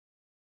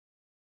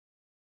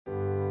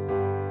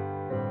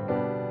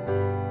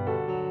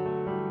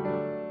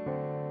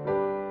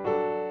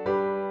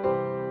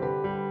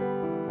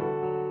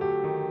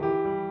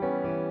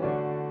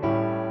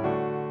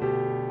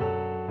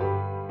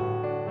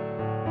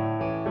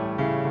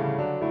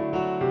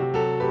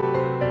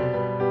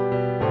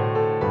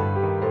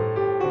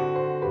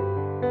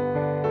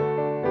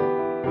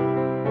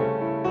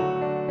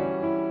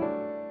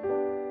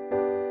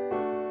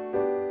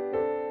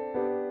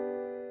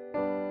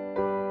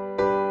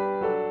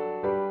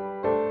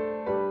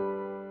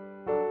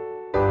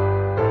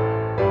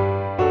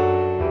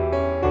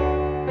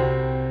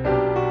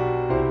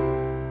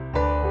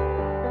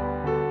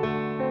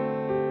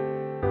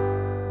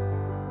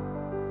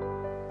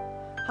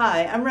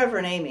Hi, I'm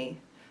Reverend Amy.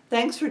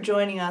 Thanks for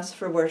joining us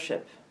for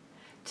worship.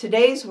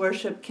 Today's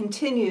worship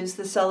continues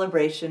the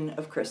celebration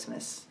of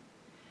Christmas.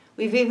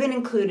 We've even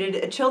included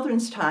a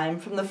children's time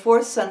from the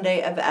fourth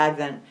Sunday of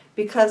Advent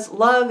because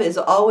love is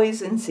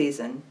always in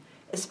season,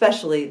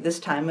 especially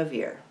this time of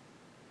year.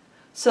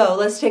 So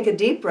let's take a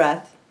deep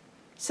breath,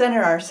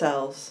 center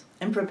ourselves,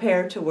 and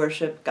prepare to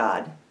worship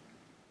God.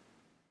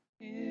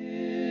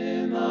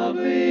 In the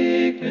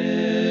bleak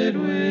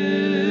midwinter,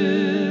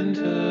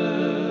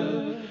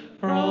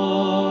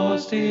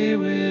 frosty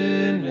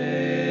wind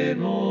made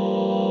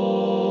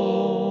moan,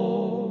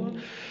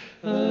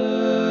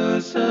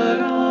 earth set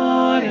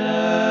high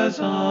as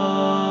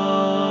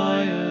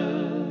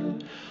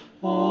iron,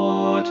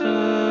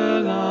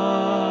 water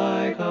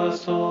like a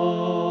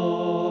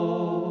stone.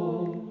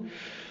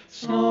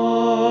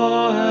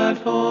 Snow had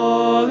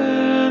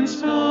fallen,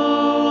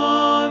 snow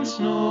on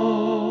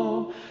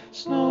snow,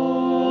 snow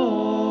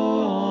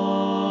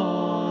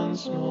on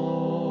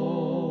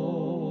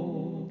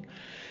snow.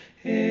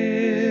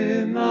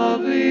 In the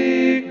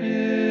bleak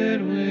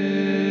midwinter,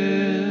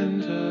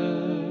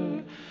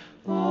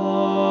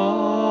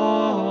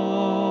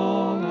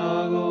 long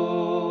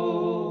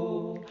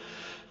ago,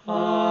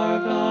 our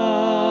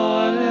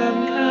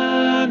garden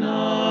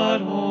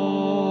cannot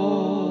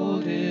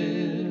hold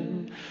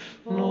him,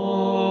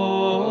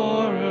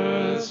 nor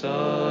earth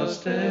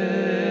sustain.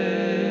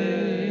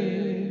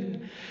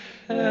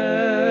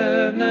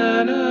 Heaven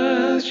and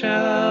earth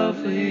shall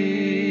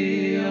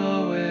flee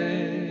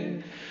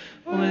away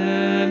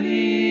when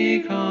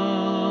he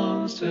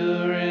comes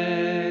to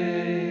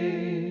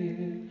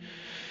reign.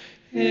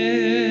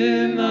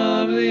 In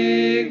the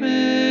bleak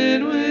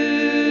midwinter,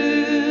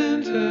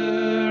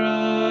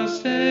 a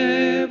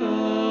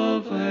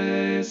stable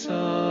place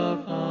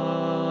sufficed.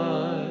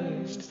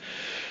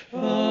 The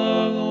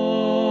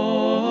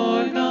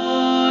Lord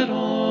God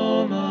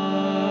Almighty,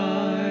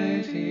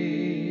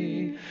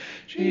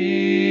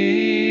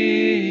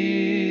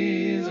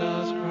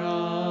 Jesus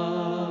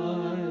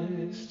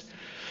Christ.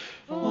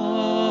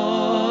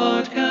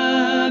 What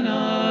can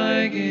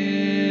I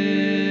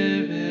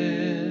give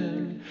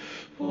him,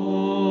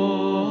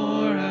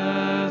 poor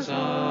as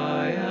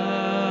I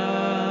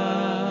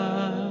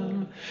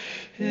am?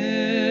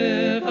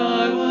 If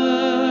I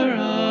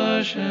were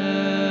a shepherd,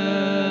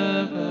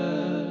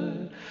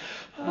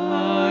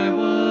 I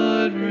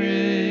would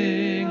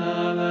bring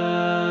a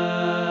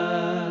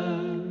lamb.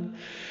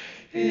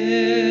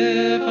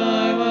 If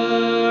I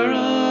were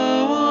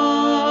a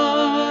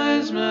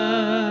wise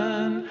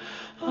man,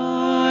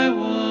 I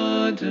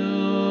would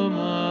do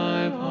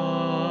my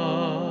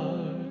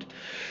part.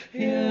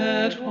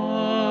 Yet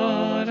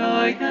what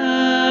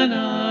can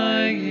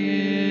I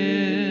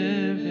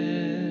give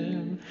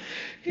him?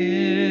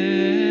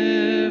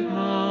 Give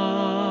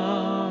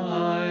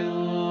my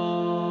Lord.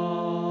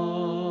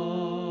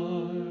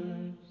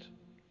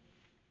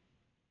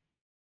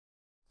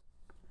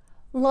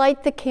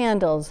 Light the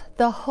candles,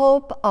 the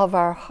hope of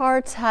our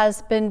hearts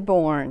has been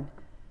born.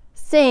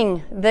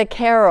 Sing the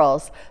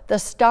carols, the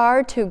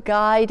star to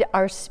guide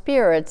our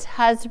spirits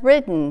has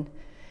risen.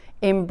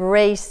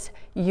 Embrace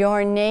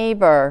your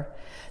neighbor.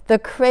 The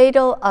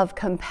cradle of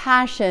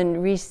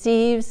compassion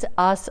receives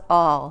us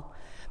all.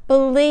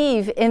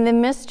 Believe in the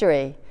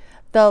mystery.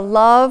 The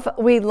love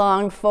we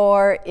long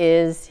for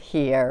is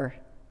here.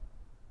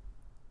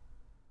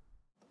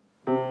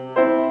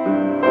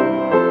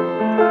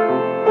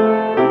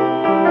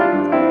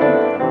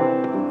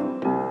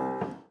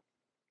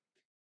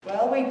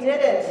 Well, we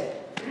did it.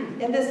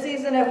 In this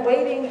season of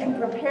waiting and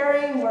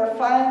preparing, we're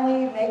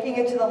finally making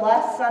it to the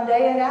last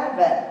Sunday in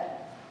Advent.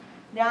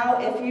 Now,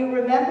 if you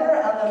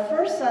remember, on the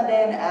first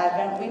Sunday in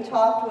Advent, we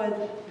talked with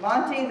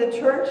Monty the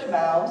church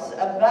mouse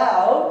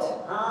about...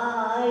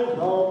 I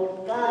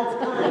hope, God's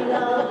kind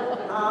of,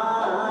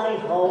 I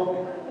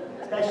hope.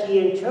 Especially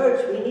in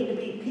church, we need to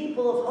be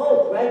people of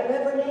hope, right,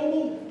 Reverend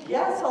Amy?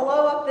 Yes,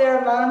 hello up there,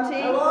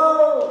 Monty.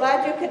 Hello.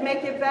 Glad you could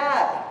make it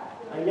back.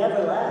 I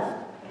never left.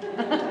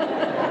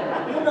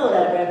 You know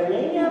that, Reverend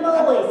Amy, I'm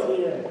always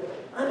here.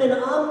 I'm an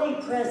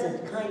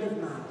omnipresent kind of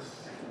mouse.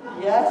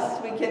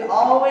 Yes, we can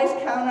always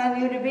count on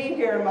you to be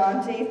here,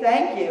 Monty.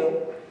 Thank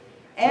you.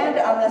 And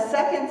on the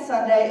second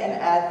Sunday in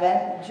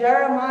Advent,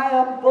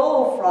 Jeremiah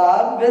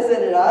Bullfrog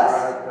visited us.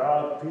 I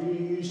got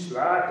peace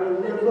like a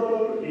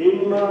river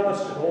in my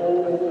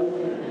soul.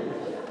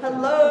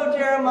 Hello,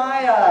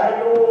 Jeremiah.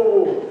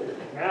 Hello.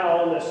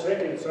 Now, on the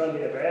second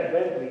Sunday of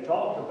Advent, we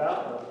talked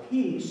about the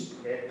peace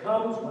that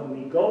comes when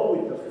we go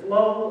with the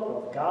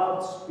flow of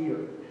God's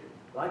Spirit.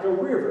 Like a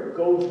river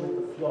goes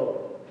with the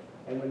flow.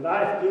 And when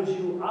life gives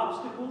you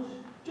obstacles,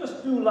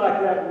 just do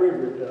like that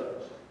river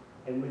does.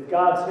 And with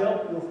God's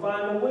help, you'll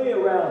find a way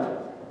around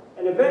them.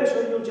 And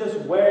eventually, you'll just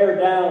wear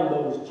down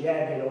those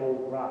jagged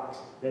old rocks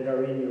that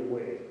are in your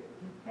way.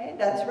 Hey,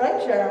 that's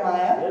right,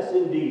 Jeremiah. Yes,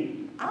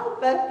 indeed. I'll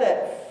bet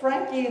that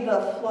Frankie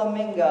the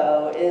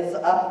Flamingo is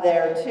up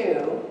there,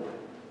 too.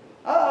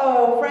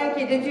 Uh-oh,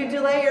 Frankie, did you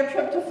delay your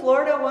trip to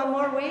Florida one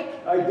more week?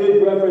 I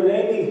did, Reverend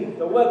Amy.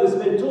 The weather's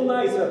been too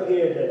nice up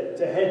here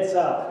to head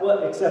south.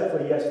 Well, except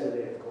for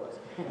yesterday, of course.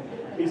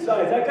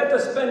 Besides, I got to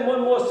spend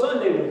one more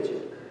Sunday with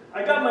you.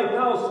 I got my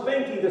pal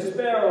Spanky the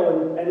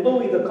Sparrow and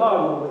Louie the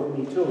Cardinal with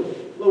me, too.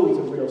 Louie's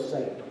a real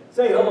saint.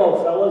 Say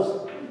hello, fellas.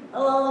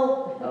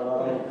 Hello.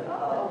 Hello.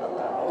 Oh,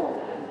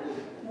 hello.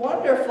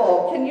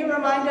 Wonderful. Can you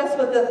remind us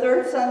what the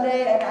third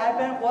Sunday in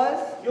Advent was?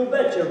 You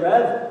betcha,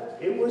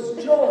 Rev. It was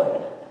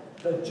joy.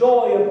 The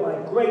joy of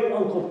my great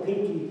Uncle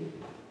Pinky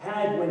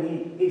had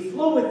when he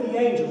flew with the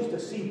angels to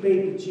see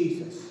baby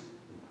Jesus.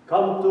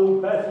 Come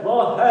to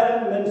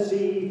Bethlehem and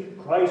see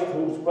Christ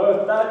whose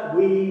birth that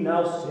we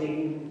now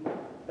sing.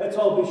 Let's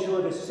all be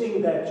sure to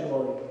sing that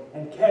joy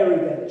and carry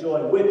that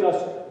joy with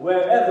us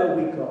wherever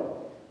we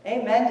go.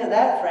 Amen to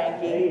that,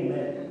 Frankie.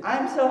 Amen.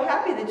 I'm so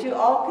happy that you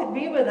all could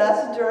be with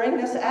us during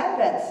this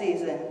Advent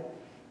season.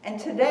 And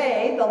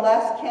today, the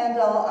last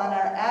candle on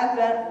our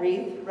Advent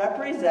wreath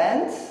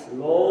represents...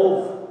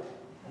 Love.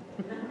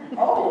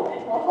 Oh,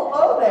 well,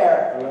 hello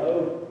there.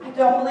 Hello. I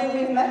don't believe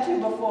we've met you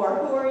before.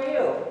 Who are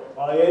you?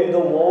 I am the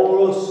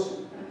walrus.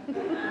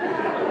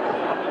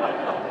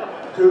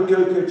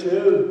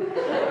 Cuckoo-cuckoo.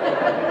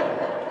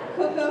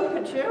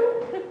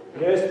 Cuckoo-cuckoo?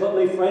 Yes, but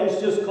my friends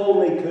just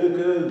call me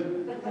Cuckoo.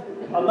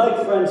 I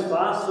make friends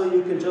fast, so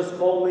you can just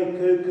call me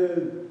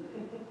Cuckoo.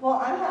 Well,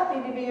 I'm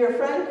happy to be your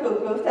friend,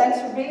 Cuckoo.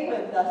 Thanks for being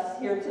with us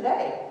here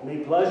today.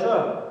 Me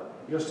pleasure.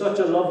 You're such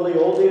a lovely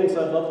audience,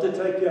 I'd love to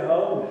take you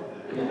home.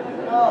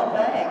 Oh,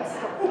 thanks.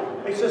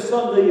 It's a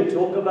Sunday you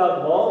talk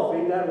about love,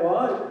 ain't that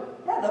right?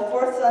 Yeah, the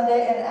fourth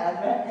Sunday in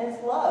Advent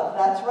is love.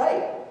 That's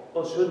right.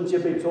 Well, shouldn't you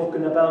be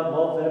talking about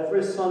love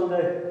every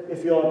Sunday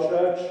if you're at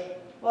church?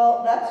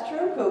 Well, that's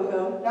true,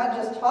 Cuckoo. Not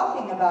just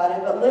talking about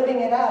it, but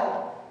living it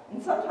out.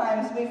 And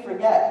sometimes we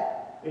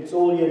forget. It's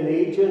all you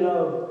need, you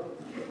know.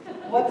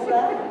 What's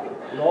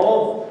that?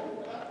 Love.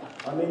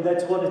 I mean,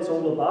 that's what it's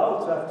all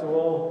about, after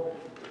all.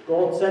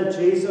 God sent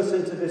Jesus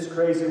into this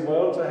crazy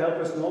world to help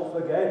us not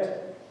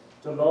forget,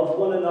 to love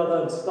one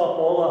another and stop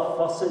all our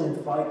fussing and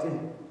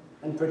fighting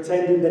and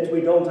pretending that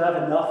we don't have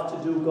enough to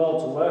do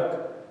God's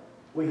work.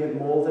 We have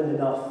more than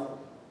enough.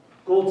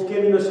 God's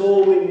given us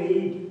all we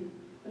need.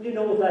 And you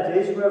know what that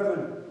is,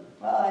 Reverend?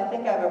 Well, I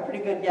think I have a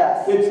pretty good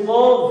guess. It's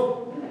love.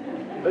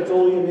 That's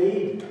all you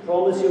need.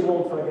 Promise you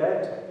won't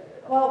forget.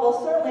 Well, we'll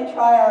certainly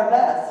try our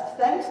best.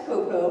 Thanks,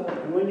 Cuckoo.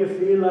 And when you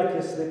feel like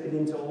you're slipping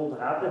into old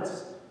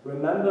habits,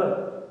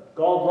 remember,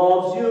 God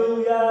loves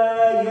you,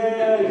 yeah,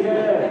 yeah,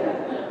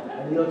 yeah.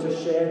 And you're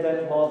to share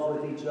that love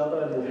with each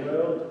other in the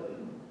world.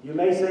 You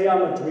may say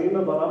I'm a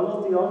dreamer, but I'm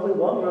not the only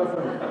one,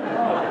 Reverend.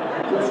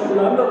 Just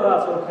remember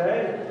that,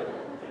 okay?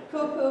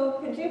 Cuckoo,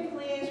 could you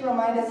please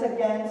remind us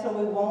again so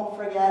we won't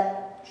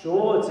forget?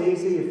 Sure, it's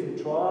easy if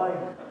you try.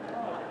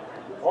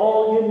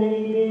 All you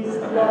need is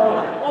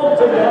love. All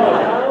together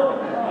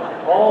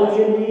now. All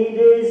you need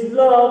is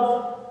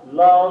love.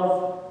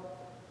 Love.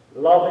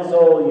 Love is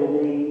all you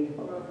need.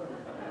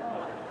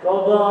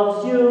 God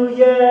loves you,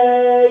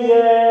 yeah,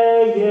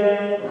 yeah,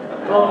 yeah.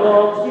 God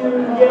loves you,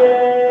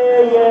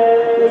 yeah,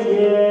 yeah,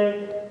 yeah.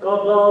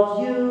 God loves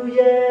you,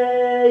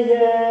 yeah,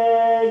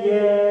 yeah,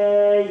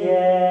 yeah,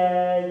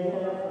 yeah,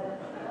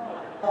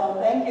 yeah. Oh,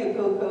 thank you,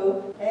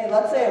 Cuckoo. Hey,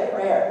 let's say a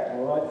prayer.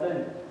 All right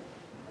then.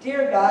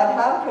 Dear God,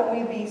 how can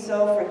we be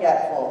so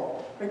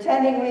forgetful,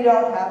 pretending we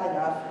don't have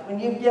enough, when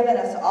you've given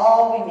us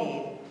all we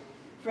need?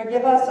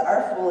 Forgive us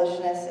our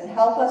foolishness and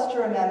help us to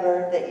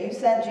remember that you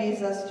sent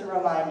Jesus to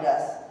remind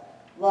us.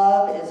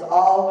 Love is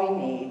all we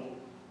need.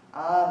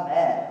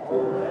 Amen.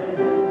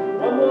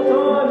 One more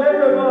time,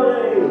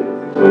 everybody.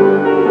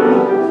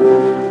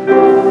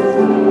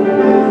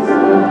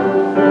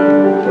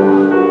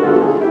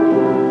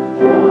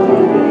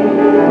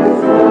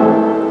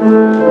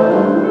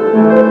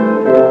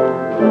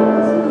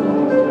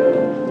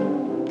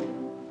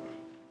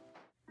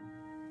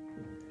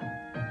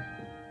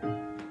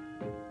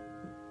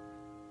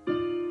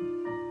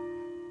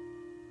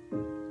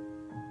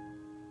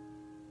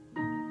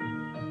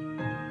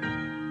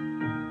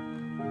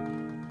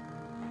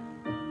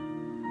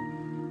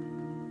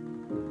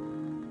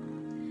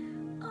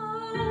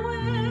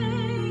 Away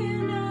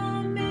in a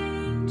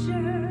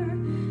manger.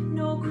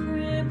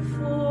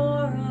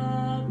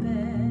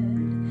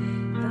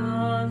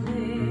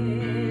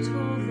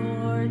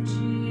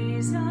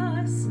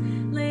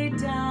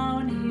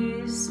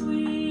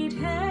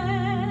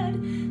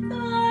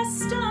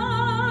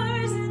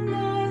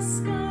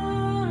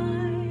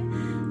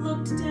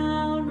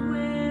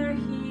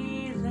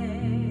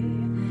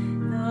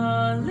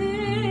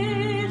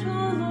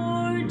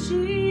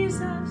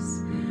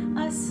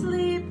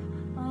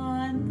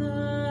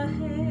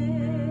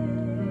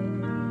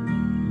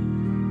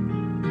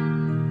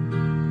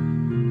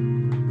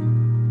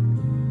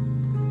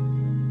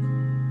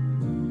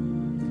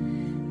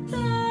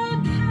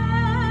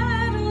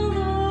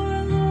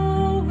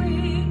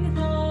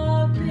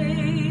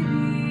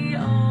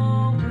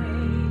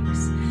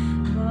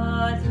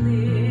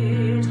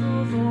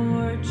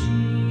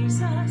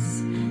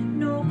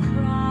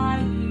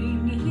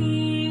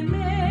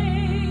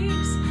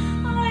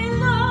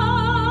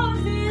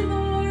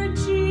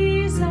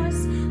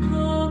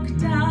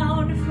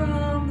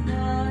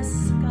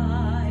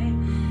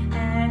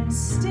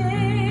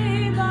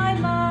 stay by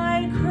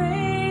my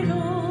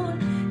cradle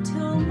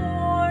till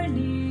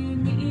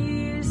morning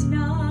is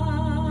nigh.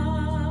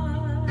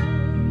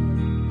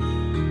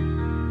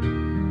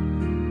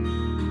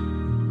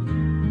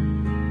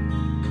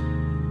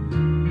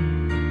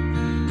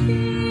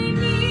 Be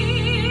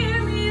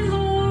near me,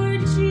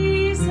 Lord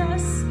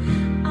Jesus,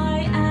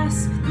 I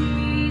ask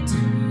thee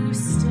to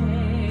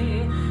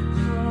stay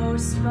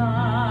close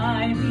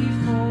by me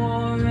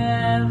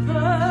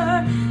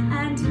forever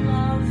and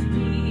love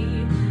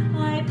me,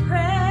 I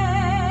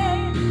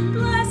pray.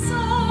 Bless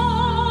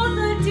all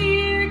the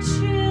dear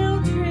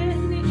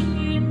children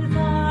in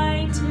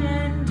thy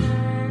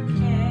tender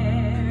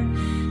care,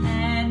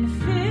 and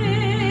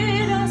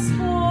fit us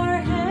for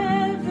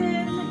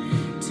heaven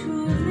to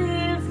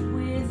live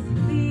with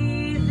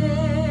thee there.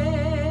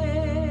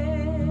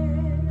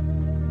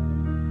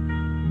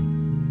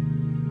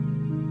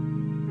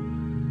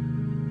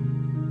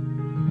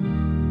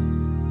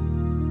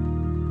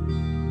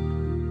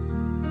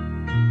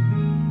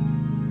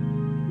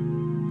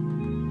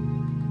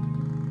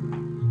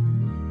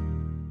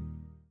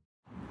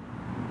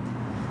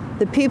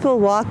 The people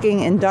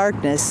walking in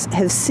darkness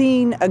have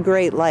seen a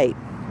great light.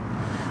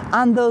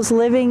 On those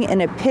living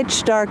in a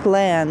pitch-dark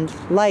land,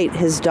 light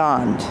has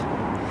dawned.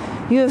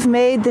 You have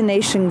made the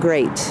nation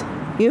great.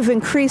 You have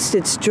increased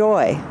its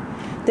joy.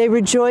 They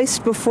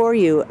rejoiced before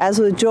you as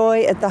with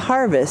joy at the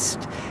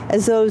harvest,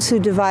 as those who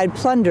divide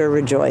plunder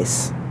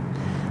rejoice.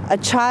 A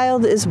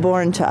child is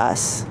born to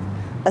us.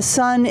 A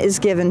son is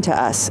given to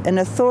us, and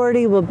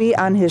authority will be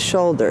on his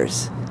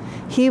shoulders.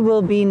 He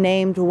will be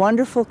named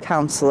Wonderful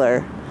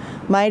Counselor,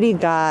 Mighty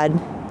God,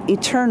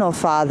 Eternal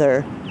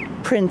Father,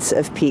 Prince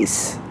of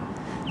Peace.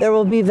 There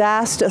will be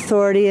vast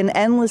authority and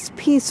endless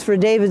peace for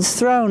David's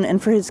throne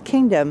and for his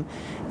kingdom,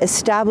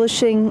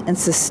 establishing and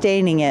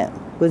sustaining it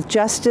with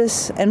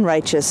justice and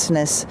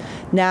righteousness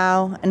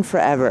now and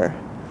forever.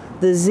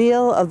 The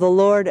zeal of the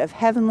Lord of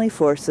heavenly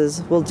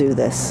forces will do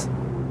this.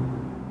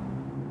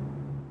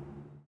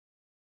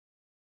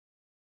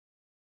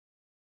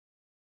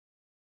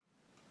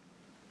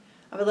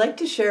 I would like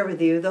to share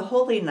with you The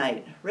Holy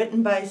Night,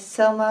 written by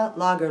Selma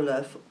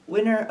Lagerlöf,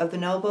 winner of the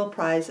Nobel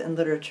Prize in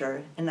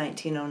Literature in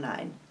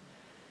 1909.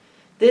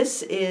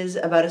 This is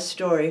about a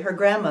story her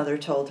grandmother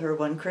told her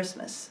one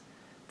Christmas,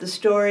 the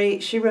story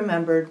she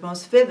remembered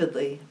most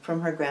vividly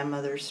from her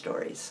grandmother's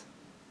stories.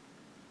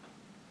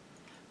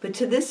 But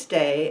to this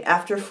day,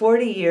 after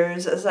 40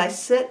 years, as I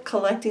sit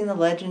collecting the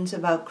legends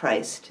about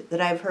Christ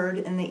that I've heard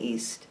in the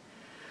East,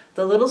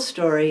 the little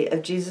story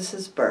of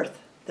Jesus' birth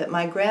that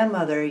my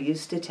grandmother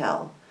used to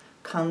tell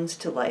comes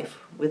to life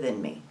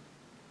within me.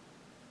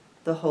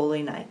 The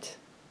Holy Night.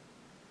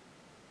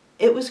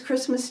 It was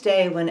Christmas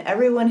Day when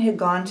everyone had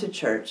gone to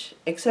church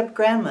except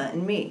Grandma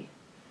and me.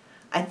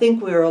 I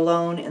think we were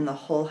alone in the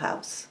whole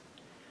house.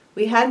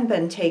 We hadn't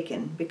been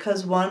taken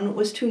because one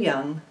was too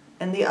young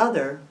and the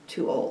other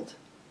too old.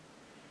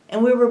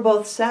 And we were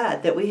both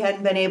sad that we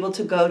hadn't been able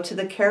to go to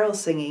the carol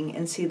singing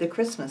and see the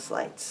Christmas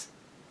lights.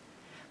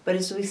 But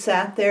as we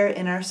sat there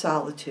in our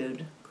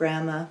solitude,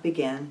 Grandma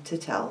began to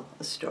tell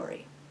a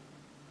story.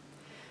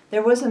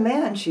 There was a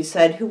man, she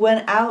said, who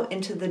went out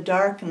into the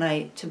dark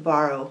night to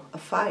borrow a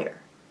fire.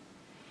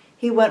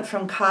 He went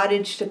from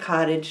cottage to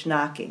cottage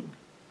knocking.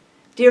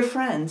 "Dear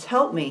friends,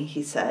 help me,"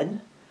 he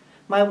said.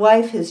 "My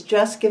wife has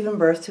just given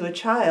birth to a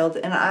child,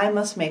 and I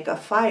must make a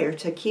fire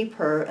to keep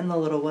her and the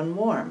little one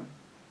warm."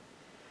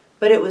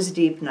 But it was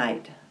deep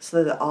night,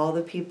 so that all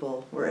the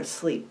people were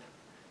asleep.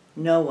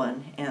 No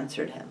one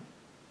answered him.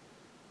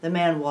 The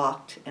man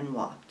walked and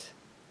walked.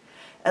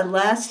 At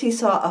last he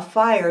saw a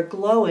fire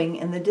glowing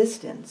in the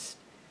distance.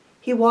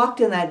 He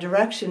walked in that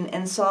direction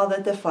and saw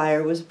that the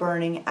fire was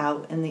burning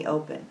out in the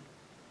open.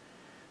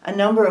 A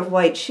number of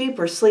white sheep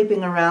were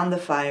sleeping around the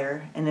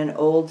fire, and an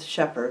old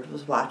shepherd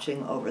was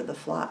watching over the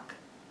flock.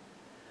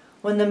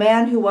 When the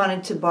man who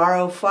wanted to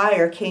borrow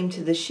fire came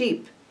to the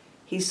sheep,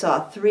 he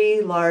saw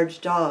 3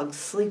 large dogs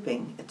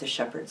sleeping at the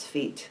shepherd's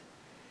feet.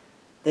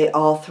 They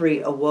all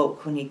 3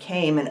 awoke when he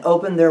came and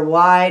opened their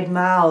wide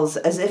mouths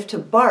as if to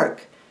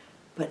bark,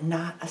 but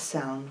not a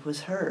sound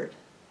was heard.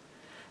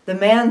 The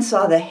man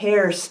saw the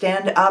hair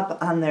stand up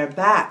on their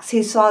backs.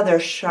 He saw their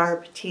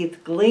sharp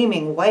teeth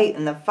gleaming white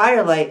in the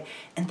firelight,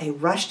 and they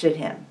rushed at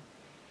him.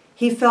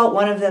 He felt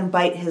one of them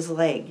bite his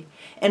leg,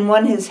 and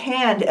one his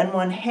hand, and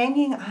one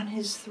hanging on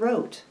his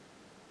throat.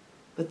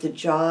 But the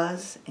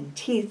jaws and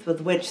teeth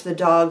with which the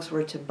dogs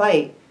were to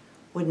bite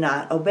would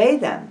not obey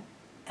them,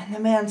 and the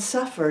man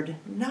suffered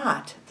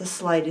not the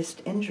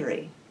slightest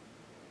injury.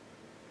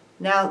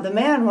 Now the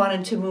man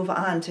wanted to move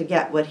on to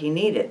get what he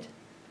needed,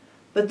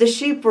 but the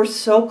sheep were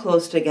so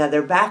close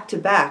together, back to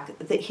back,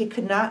 that he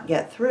could not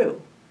get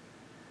through.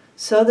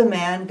 So the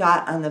man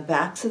got on the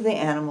backs of the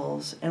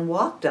animals and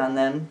walked on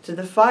them to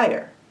the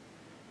fire,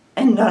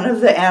 and none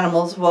of the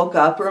animals woke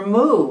up or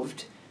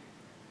moved.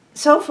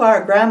 So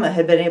far, Grandma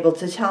had been able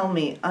to tell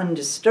me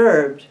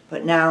undisturbed,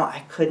 but now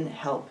I couldn't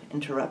help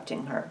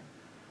interrupting her.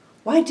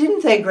 "Why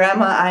didn't they,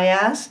 Grandma?" I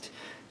asked.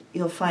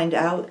 "You'll find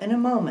out in a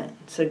moment,"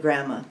 said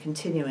Grandma,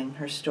 continuing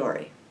her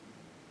story.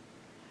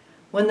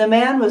 When the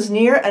man was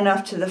near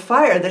enough to the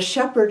fire, the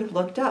shepherd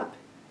looked up.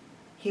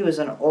 He was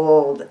an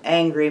old,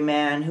 angry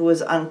man who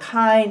was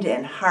unkind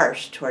and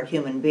harsh toward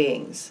human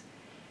beings.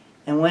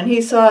 And when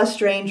he saw a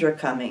stranger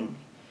coming,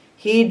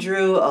 he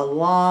drew a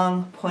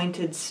long,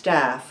 pointed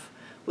staff,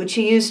 which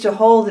he used to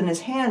hold in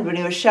his hand when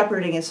he was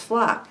shepherding his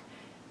flock,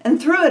 and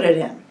threw it at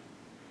him.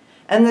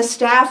 And the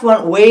staff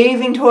went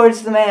waving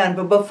towards the man,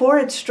 but before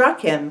it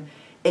struck him,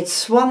 it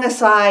swung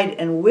aside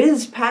and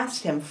whizzed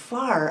past him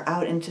far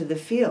out into the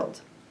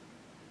field.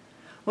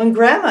 When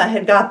Grandma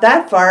had got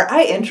that far,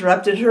 I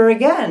interrupted her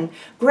again.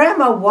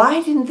 "Grandma,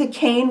 why didn't the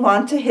cane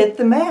want to hit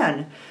the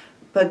man?"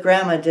 But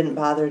Grandma didn't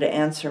bother to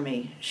answer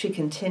me. She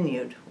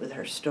continued with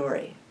her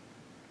story.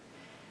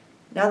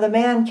 Now the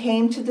man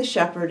came to the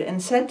shepherd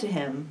and said to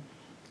him,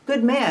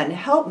 "Good man,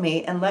 help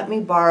me and let me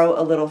borrow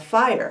a little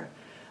fire.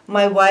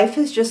 My wife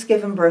has just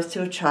given birth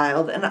to a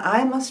child, and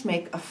I must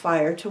make a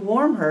fire to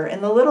warm her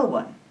and the little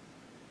one."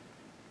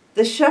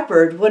 The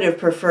shepherd would have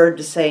preferred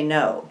to say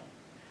no,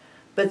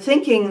 but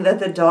thinking that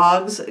the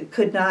dogs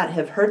could not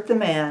have hurt the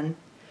man,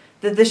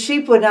 that the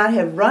sheep would not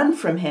have run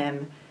from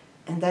him,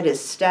 and that his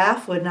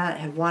staff would not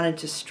have wanted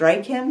to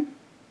strike him,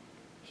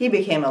 he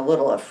became a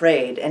little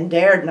afraid and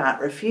dared not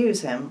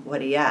refuse him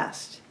what he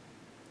asked.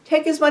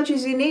 "Take as much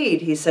as you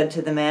need," he said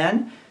to the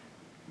man,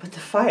 but the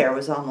fire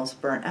was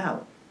almost burnt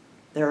out.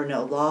 There were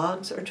no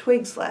logs or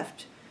twigs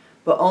left,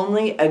 but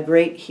only a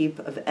great heap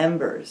of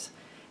embers,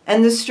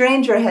 and the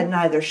stranger had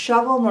neither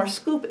shovel nor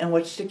scoop in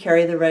which to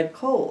carry the red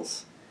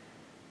coals.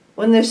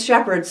 When the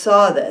shepherd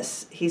saw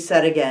this, he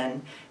said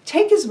again,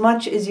 "Take as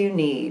much as you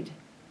need,"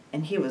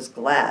 and he was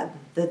glad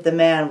that the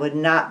man would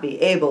not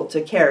be able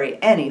to carry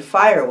any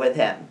fire with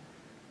him.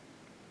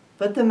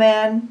 But the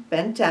man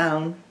bent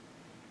down,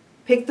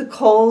 picked the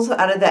coals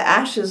out of the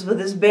ashes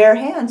with his bare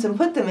hands and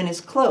put them in his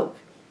cloak.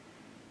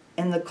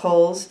 And the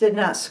coals did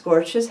not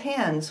scorch his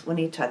hands when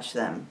he touched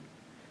them,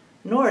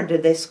 nor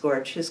did they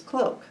scorch his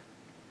cloak.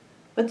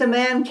 But the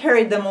man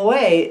carried them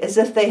away as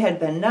if they had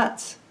been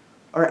nuts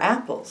or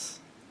apples.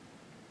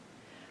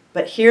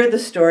 But here the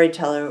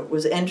storyteller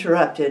was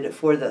interrupted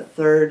for the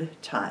third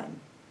time.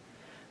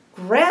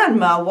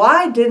 "Grandma,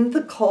 why didn't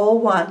the coal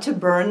want to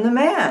burn the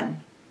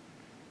man?"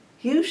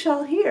 "You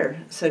shall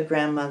hear," said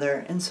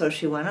Grandmother, and so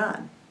she went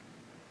on.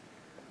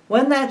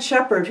 When that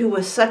shepherd, who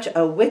was such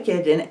a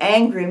wicked and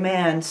angry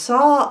man,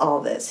 saw all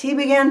this, he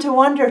began to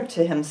wonder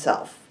to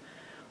himself,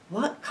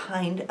 "What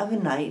kind of a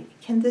night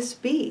can this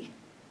be?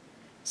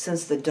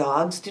 Since the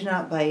dogs do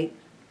not bite,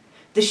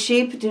 the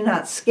sheep do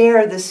not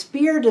scare, the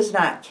spear does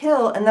not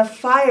kill, and the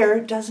fire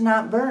does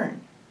not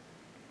burn."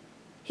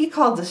 He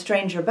called the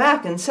stranger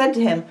back and said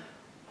to him,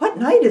 "What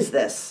night is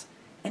this?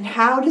 And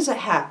how does it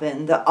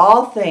happen that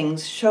all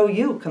things show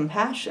you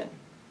compassion?"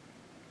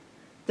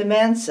 The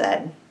man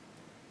said,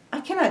 "I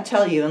cannot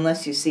tell you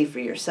unless you see for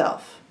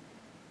yourself."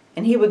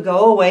 And he would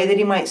go away that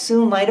he might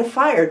soon light a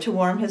fire to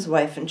warm his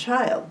wife and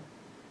child.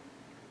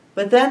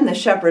 But then the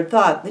shepherd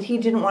thought that he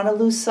didn't want to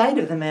lose sight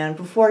of the man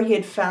before he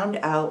had found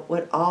out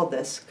what all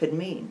this could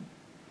mean.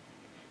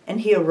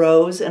 And he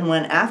arose and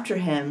went after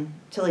him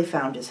till he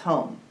found his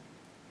home.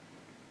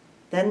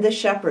 Then the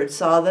shepherd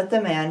saw that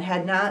the man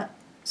had not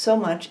so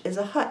much as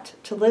a hut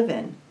to live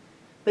in,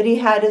 but he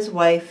had his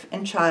wife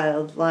and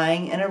child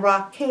lying in a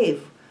rock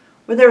cave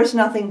where there was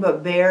nothing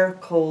but bare,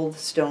 cold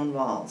stone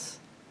walls.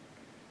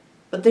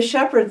 But the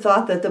shepherd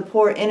thought that the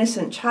poor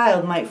innocent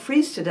child might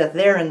freeze to death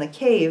there in the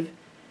cave,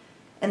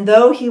 and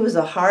though he was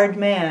a hard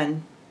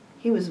man,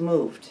 he was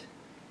moved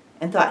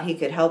and thought he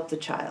could help the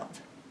child.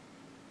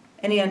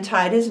 And he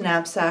untied his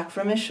knapsack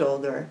from his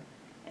shoulder,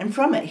 and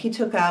from it he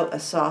took out a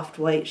soft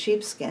white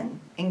sheepskin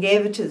and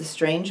gave it to the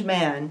strange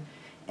man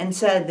and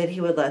said that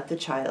he would let the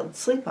child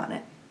sleep on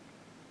it.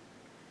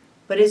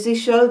 But as he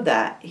showed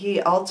that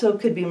he also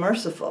could be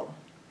merciful,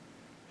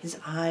 his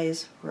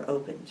eyes were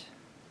opened,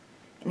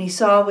 and he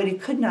saw what he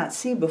could not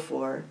see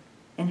before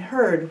and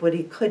heard what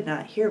he could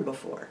not hear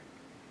before.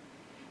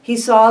 He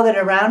saw that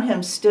around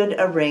him stood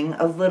a ring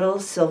of little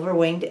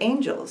silver-winged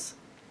angels,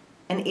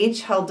 and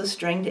each held a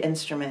stringed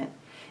instrument,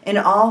 and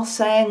all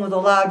sang with a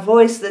loud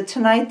voice that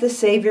tonight the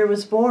Savior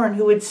was born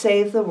who would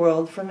save the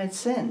world from its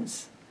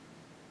sins.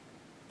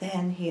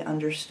 Then he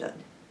understood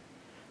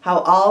how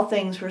all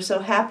things were so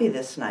happy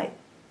this night,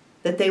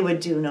 that they would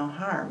do no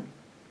harm.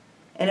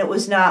 And it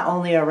was not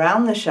only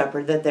around the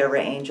shepherd that there were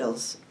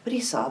angels, but he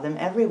saw them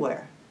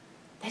everywhere.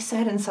 They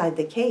sat inside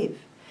the cave,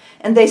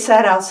 and they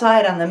sat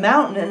outside on the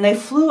mountain, and they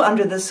flew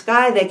under the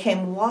sky. They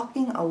came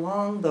walking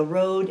along the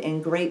road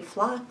in great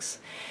flocks,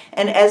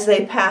 and as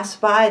they passed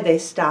by, they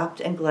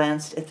stopped and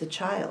glanced at the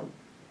child.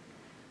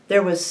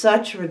 There was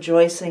such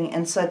rejoicing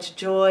and such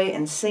joy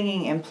and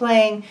singing and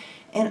playing,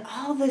 and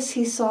all this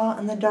he saw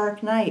in the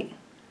dark night,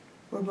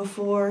 where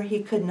before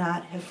he could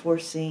not have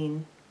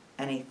foreseen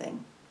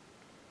anything.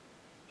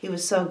 He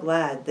was so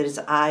glad that his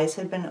eyes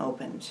had been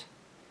opened,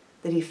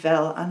 that he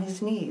fell on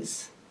his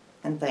knees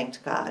and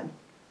thanked God.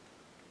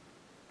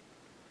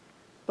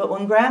 But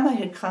when Grandma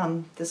had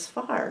come this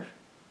far,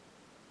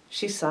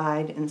 she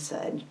sighed and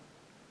said,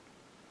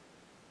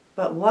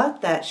 "But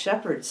what that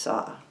shepherd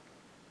saw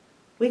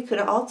we could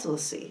also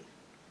see.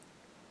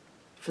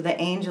 For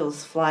the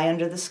angels fly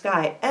under the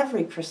sky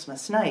every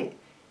Christmas night,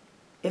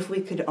 if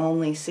we could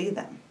only see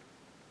them.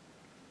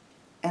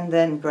 And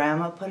then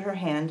Grandma put her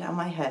hand on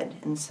my head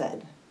and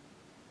said,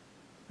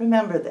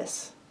 "Remember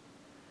this,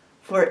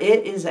 for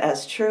it is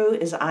as true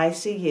as I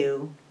see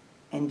you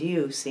and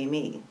you see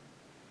me.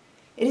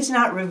 It is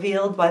not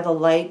revealed by the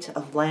light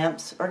of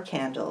lamps or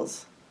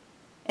candles,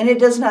 and it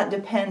does not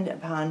depend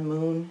upon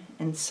moon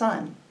and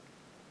sun.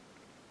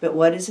 But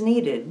what is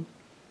needed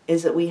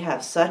is that we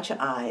have such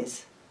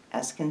eyes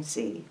as can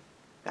see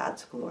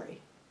God's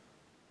glory."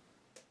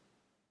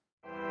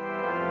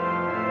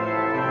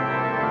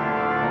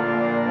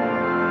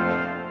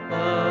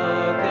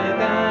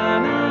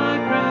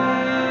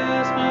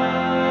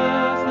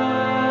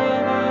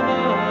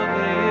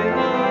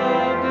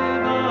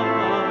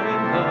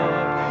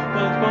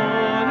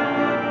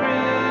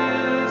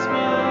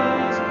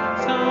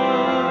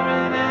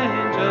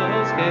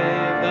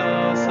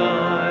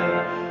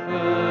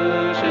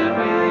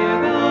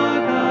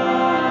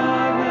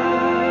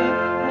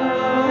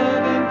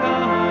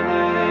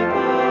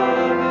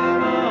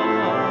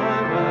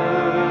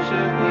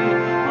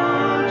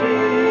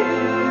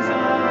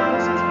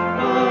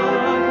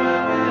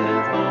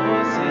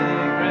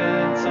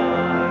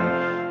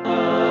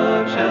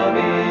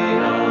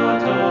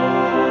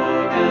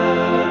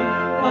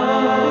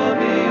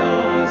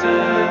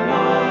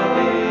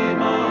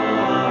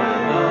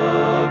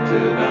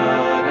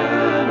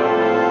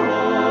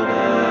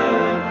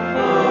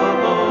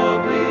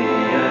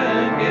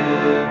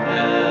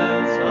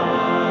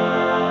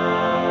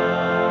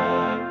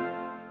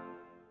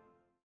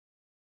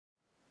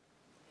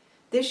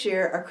 This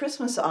year, our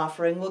Christmas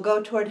offering will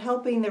go toward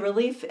helping the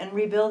relief and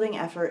rebuilding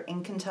effort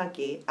in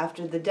Kentucky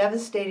after the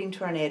devastating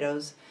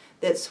tornadoes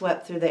that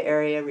swept through the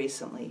area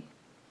recently.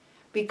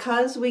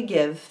 Because we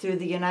give through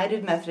the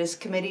United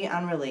Methodist Committee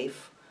on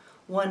Relief,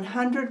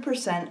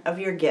 100% of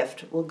your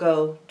gift will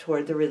go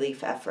toward the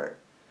relief effort.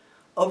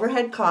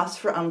 Overhead costs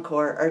for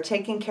UMCOR are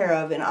taken care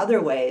of in other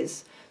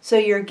ways, so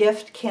your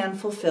gift can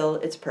fulfill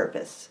its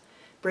purpose,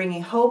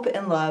 bringing hope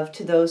and love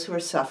to those who are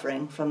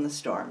suffering from the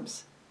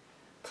storms.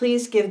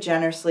 Please give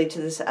generously to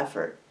this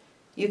effort.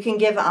 You can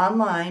give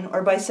online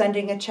or by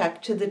sending a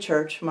check to the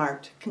church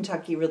marked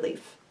Kentucky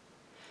Relief.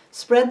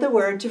 Spread the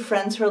word to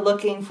friends who are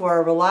looking for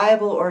a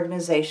reliable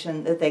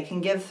organization that they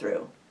can give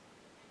through.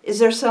 Is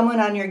there someone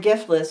on your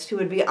gift list who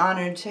would be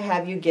honored to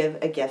have you give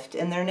a gift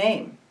in their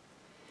name?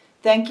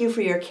 Thank you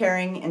for your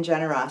caring and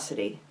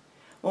generosity.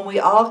 When we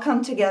all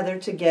come together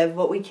to give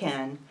what we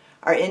can,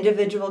 our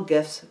individual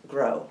gifts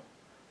grow.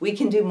 We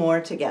can do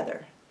more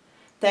together.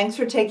 Thanks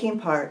for taking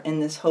part in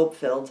this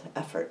hope-filled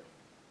effort.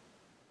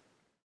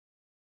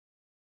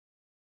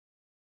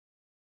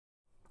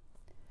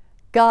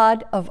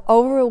 God of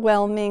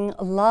overwhelming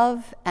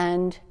love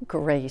and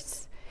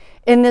grace,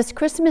 in this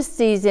Christmas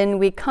season,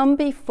 we come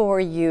before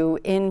you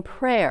in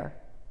prayer.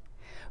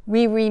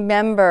 We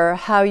remember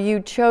how you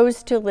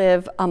chose to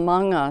live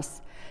among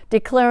us,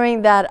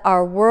 declaring that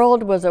our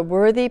world was a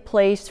worthy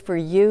place for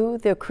you,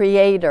 the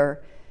Creator,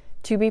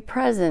 to be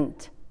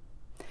present.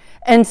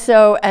 And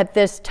so at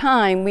this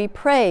time, we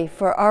pray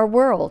for our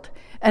world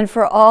and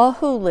for all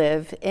who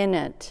live in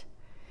it.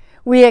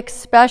 We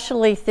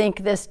especially think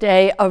this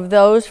day of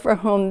those for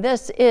whom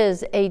this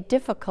is a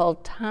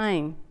difficult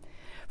time,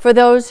 for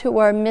those who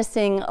are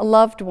missing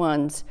loved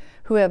ones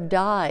who have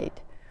died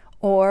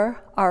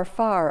or are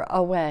far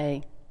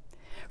away,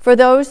 for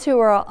those who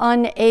are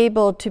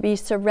unable to be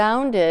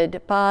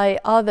surrounded by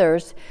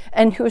others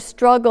and who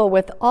struggle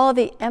with all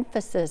the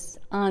emphasis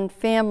on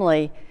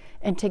family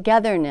and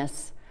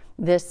togetherness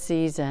this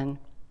season.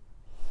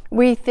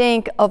 We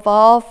think of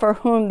all for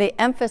whom the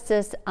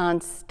emphasis on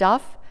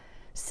stuff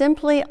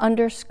simply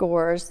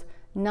underscores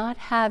not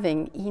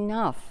having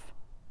enough.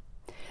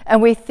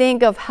 And we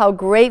think of how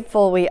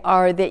grateful we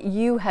are that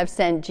you have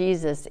sent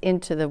Jesus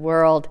into the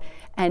world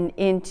and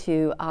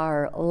into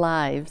our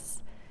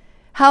lives.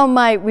 How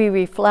might we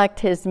reflect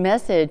his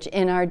message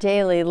in our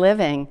daily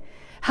living?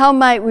 How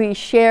might we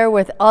share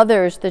with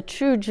others the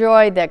true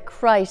joy that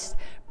Christ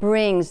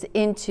brings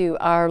into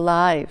our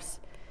lives?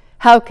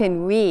 How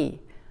can we,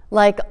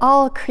 like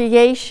all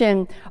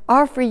creation,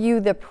 offer you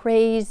the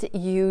praise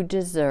you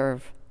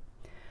deserve?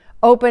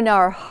 Open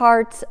our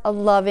hearts, a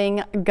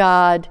loving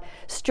God.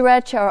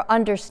 Stretch our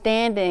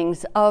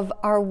understandings of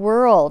our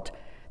world,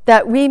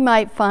 that we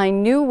might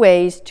find new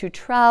ways to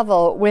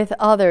travel with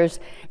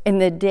others in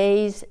the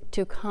days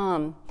to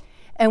come.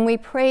 And we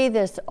pray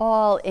this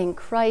all in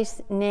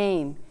Christ's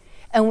name.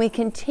 And we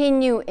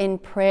continue in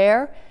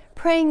prayer,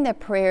 praying the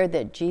prayer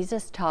that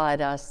Jesus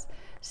taught us,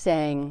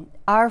 saying,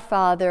 Our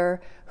Father,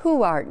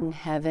 who art in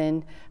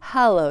heaven,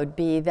 hallowed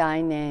be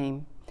thy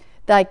name.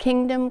 Thy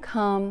kingdom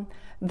come,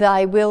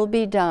 thy will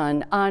be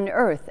done on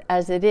earth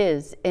as it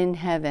is in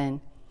heaven.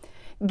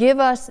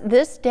 Give us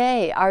this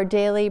day our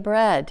daily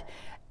bread,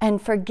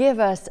 and forgive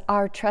us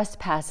our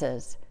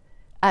trespasses,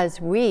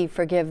 as we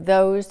forgive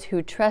those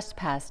who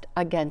trespass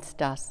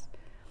against us.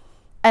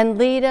 And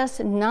lead us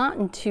not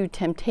into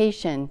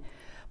temptation,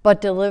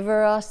 but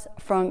deliver us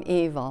from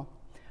evil.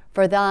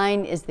 For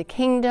thine is the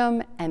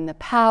kingdom and the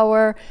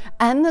power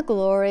and the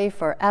glory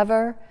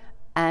forever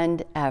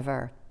and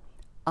ever.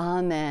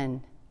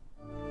 Amen.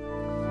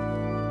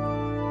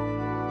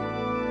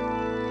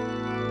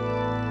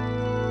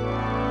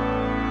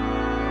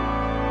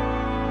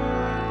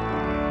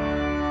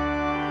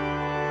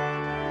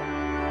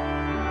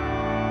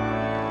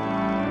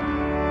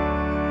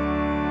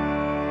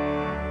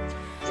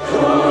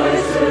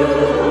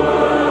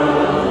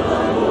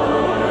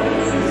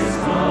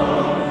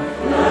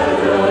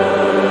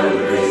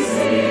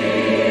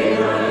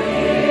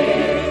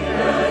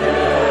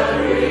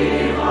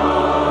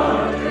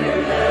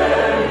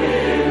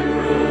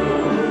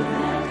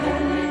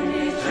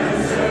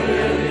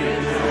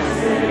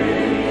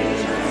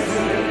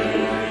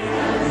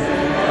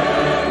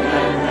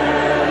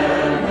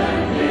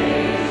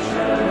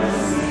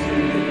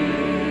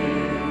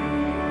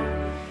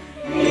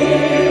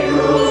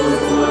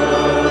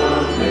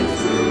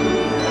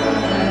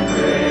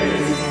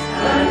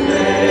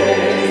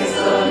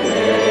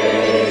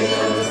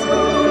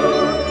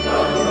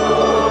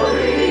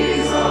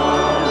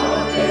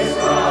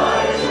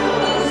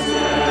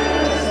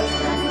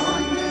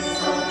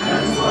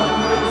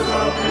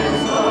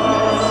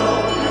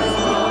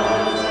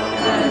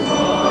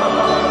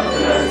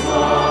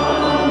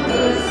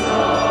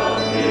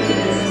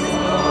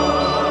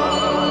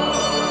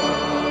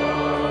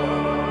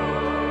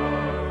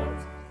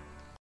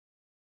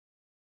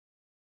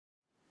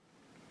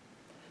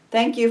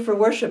 Thank you for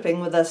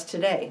worshiping with us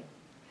today.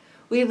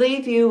 We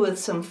leave you with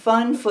some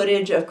fun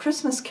footage of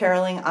Christmas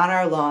caroling on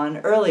our lawn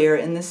earlier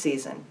in the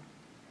season.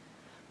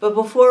 But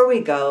before we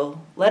go,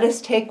 let us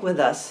take with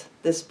us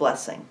this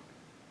blessing.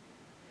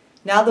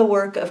 Now the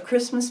Work of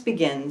Christmas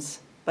Begins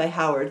by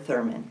Howard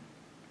Thurman.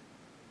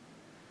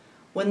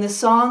 When the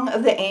song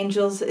of the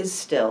angels is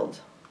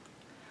stilled,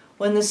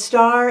 when the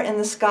star in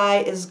the sky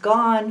is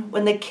gone,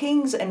 when the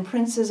kings and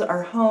princes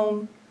are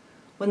home,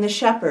 when the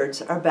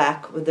shepherds are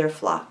back with their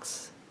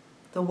flocks,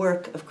 the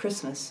work of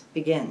Christmas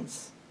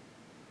begins.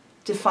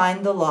 To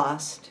find the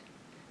lost,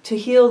 to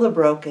heal the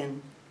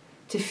broken,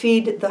 to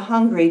feed the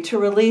hungry, to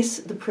release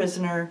the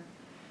prisoner,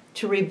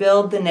 to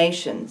rebuild the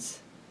nations,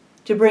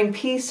 to bring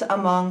peace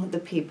among the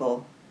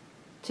people,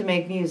 to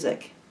make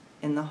music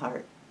in the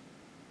heart.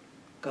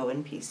 Go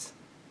in peace.